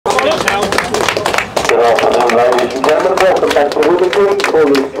afternoon, ladies and gentlemen. Welcome back to Wimbledon.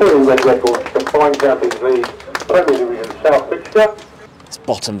 Colliers 2 Red Records combined Champions League Premier Division South fixture. It's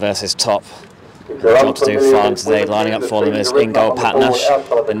bottom versus top. Job to do Farnham today. Lining up for them is in goal Pat Nash.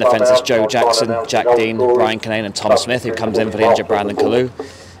 In defence is Joe Jackson, Jack Dean, Brian Kinane and Tom Smith, who comes in for the injured Brandon Kalu.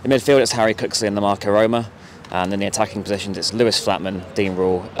 In midfield it's Harry Cooksley and the Marco Roma. And in the attacking positions it's Lewis Flatman, Dean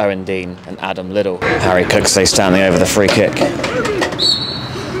Rule, Owen Dean and Adam Liddell. Harry Cooksley standing over the free kick.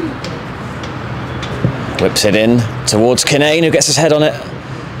 Whips it in towards Kinane, who gets his head on it.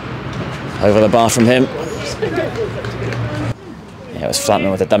 Over the bar from him. Yeah, it was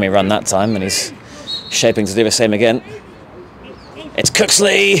Flatman with a dummy run that time, and he's shaping to do the same again. It's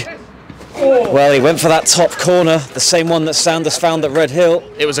Cooksley! Well, he went for that top corner, the same one that Sanders found at Red Hill.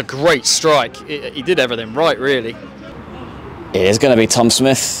 It was a great strike. He did everything right, really. It is going to be Tom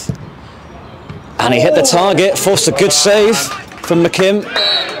Smith. And he hit the target, forced a good save from McKim.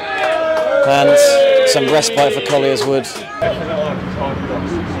 And some respite for Colliers Wood.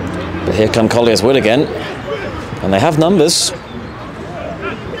 But here come Colliers Wood again. And they have numbers.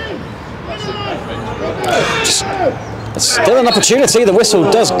 Still an opportunity, the whistle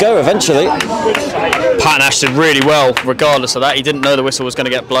does go eventually. Pat Nash did really well regardless of that. He didn't know the whistle was going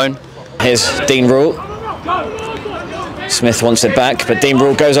to get blown. Here's Dean Rule. Smith wants it back, but Dean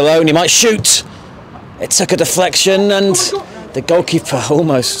Rule goes alone, he might shoot. It took a deflection and the goalkeeper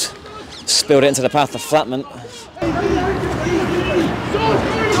almost spilled it into the path of Flatman.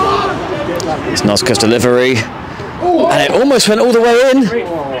 It's Noska's delivery. And it almost went all the way in.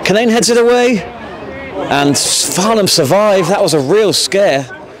 Kinane heads it away. And Farnham survived. That was a real scare.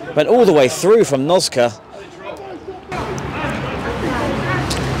 Went all the way through from Noska.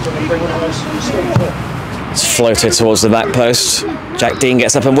 It's floated towards the back post. Jack Dean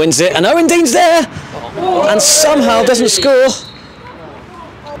gets up and wins it. And Owen Dean's there. And somehow doesn't score.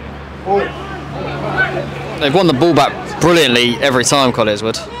 They've won the ball back brilliantly every time, Colliers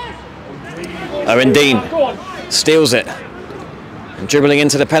Wood. Owen Dean steals it. And dribbling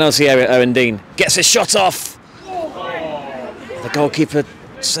into the penalty area, Owen Dean gets his shot off. The goalkeeper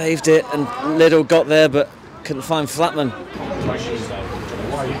saved it and Liddell got there but couldn't find Flatman.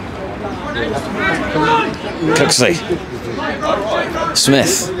 Cooksley.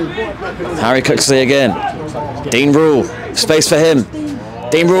 Smith. Harry Cooksley again. Dean Rule. Space for him.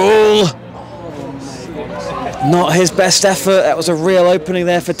 Dean Rule. Not his best effort. That was a real opening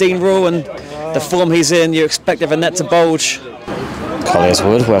there for Dean Rule, and the form he's in, you expect the net to bulge. Colliers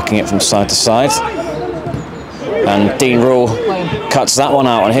Wood working it from side to side. And Dean Rule cuts that one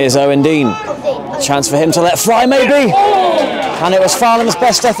out, and here's Owen Dean. Chance for him to let fly maybe. And it was Farnham's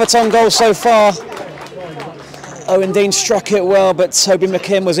best effort on goal so far. Owen Dean struck it well, but Toby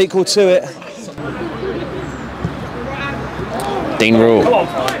McKim was equal to it. Dean Rule.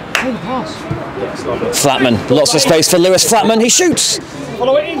 Flatman, lots of space for Lewis Flatman, he shoots!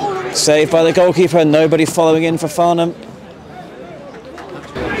 Saved by the goalkeeper, nobody following in for Farnham.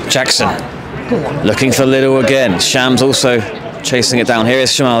 Jackson, looking for Liddell again. Shams also chasing it down. Here is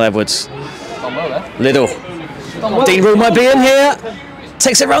Shamal Edwards. Liddell. Dean Rule might be in here.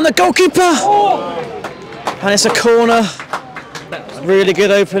 Takes it round the goalkeeper. And it's a corner. Really good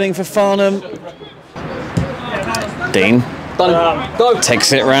opening for Farnham. Dean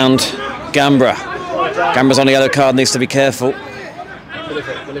takes it round Gambra. Gambra's on the yellow card, needs to be careful.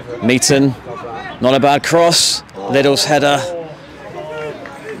 Meaton, not a bad cross. Liddell's header.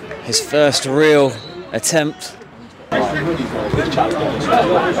 His first real attempt.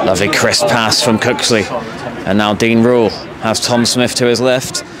 Lovely crisp pass from Cooksley. And now Dean Rule has Tom Smith to his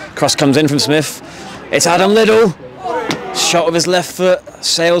left. Cross comes in from Smith. It's Adam Liddell. Shot with his left foot,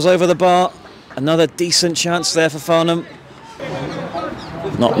 sails over the bar. Another decent chance there for Farnham.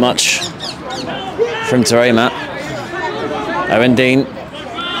 Not much from to aim at. Owen Dean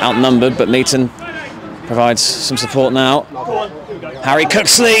outnumbered, but Meaton provides some support now. Harry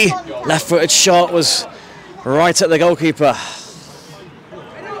Cooksley, left-footed shot was right at the goalkeeper.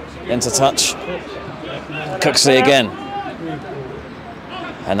 Into touch. Cooksley again.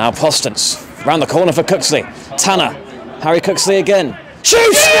 And now Postance. Round the corner for Cooksley. Tanner. Harry Cooksley again.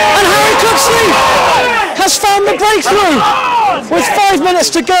 Shoots! And Harry Cooksley has found the breakthrough! With 5 minutes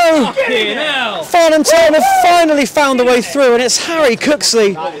to go, Farnham Town have finally found a way through, and it's Harry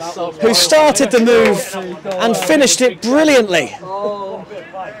Cooksley who started the move and finished it brilliantly.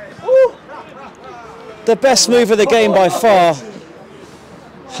 The best move of the game by far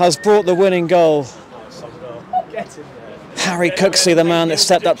has brought the winning goal. Harry Cooksley, the man that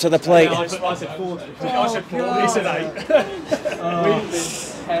stepped up to the plate.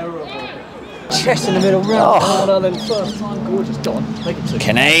 chest in the middle. Oh, then first time, gorgeous. Go on, make it two.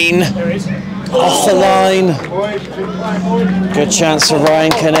 Kinane off the line. Good chance for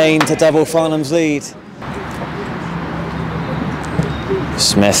Ryan Kinane to double Farnham's lead.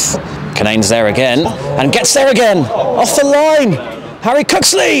 Smith, Kinane's there again, and gets there again, off the line. Harry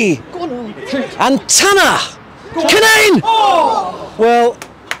Cooksley, and Tanner. Kinane! Well,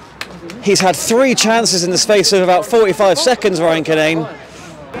 he's had 3 chances in the space of about 45 seconds, Ryan Kinane.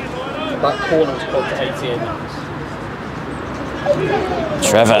 That corner was close to 88 minutes.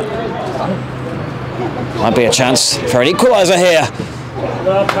 Trevor. Might be a chance for an equaliser here.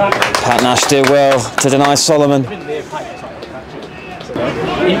 Pat Nash did well to deny Solomon.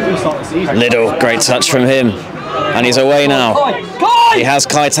 Liddell, great touch from him. And he's away now. He has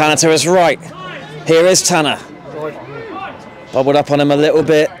Kai Tanner to his right. Here is Tanner. Bubbled up on him a little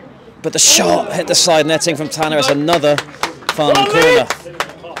bit, but the shot hit the side netting from Tanner. It's another Farnham corner.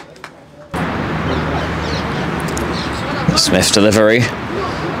 Smith delivery.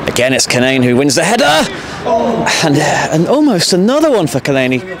 Again, it's Kinane who wins the header. And almost another one for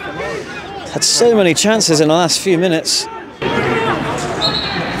Kinane. He had so many chances in the last few minutes.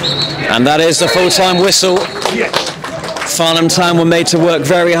 And that is the full-time whistle. Farnham Town were made to work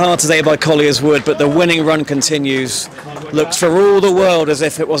very hard today by Colliers Wood, but the winning run continues. Looked for all the world as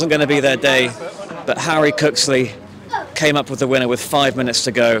if it wasn't going to be their day. But Harry Cooksley came up with the winner with 5 minutes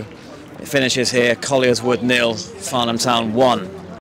to go. It finishes here, Colliers Wood 0, Farnham Town 1.